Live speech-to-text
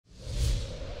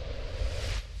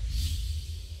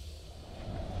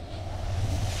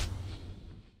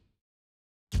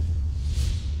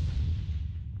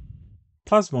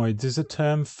Plasmoids is a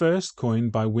term first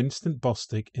coined by Winston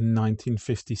Bostick in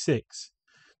 1956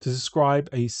 to describe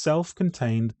a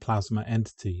self-contained plasma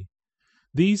entity.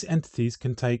 These entities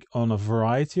can take on a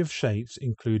variety of shapes,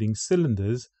 including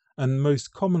cylinders and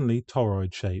most commonly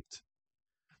toroid-shaped.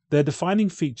 Their defining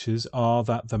features are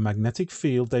that the magnetic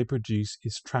field they produce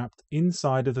is trapped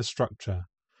inside of the structure,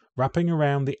 wrapping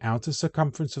around the outer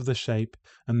circumference of the shape,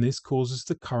 and this causes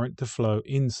the current to flow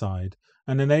inside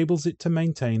and enables it to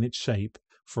maintain its shape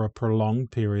for a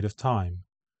prolonged period of time.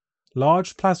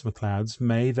 Large plasma clouds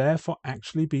may therefore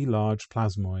actually be large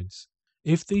plasmoids.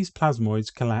 If these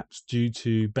plasmoids collapse due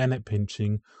to Bennett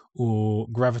pinching or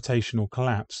gravitational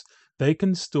collapse, they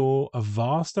can store a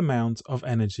vast amount of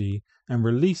energy and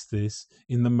release this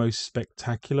in the most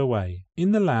spectacular way.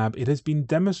 In the lab, it has been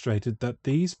demonstrated that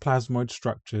these plasmoid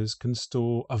structures can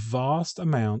store a vast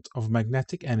amount of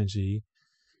magnetic energy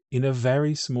in a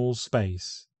very small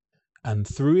space, and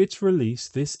through its release,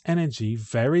 this energy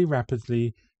very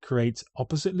rapidly creates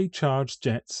oppositely charged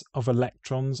jets of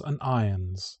electrons and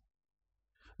ions.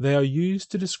 They are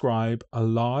used to describe a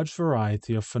large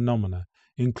variety of phenomena,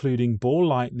 including ball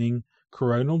lightning,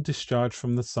 coronal discharge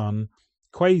from the sun,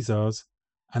 quasars,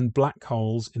 and black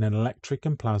holes in an electric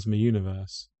and plasma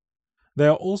universe. They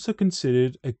are also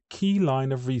considered a key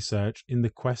line of research in the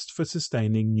quest for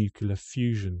sustaining nuclear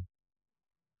fusion.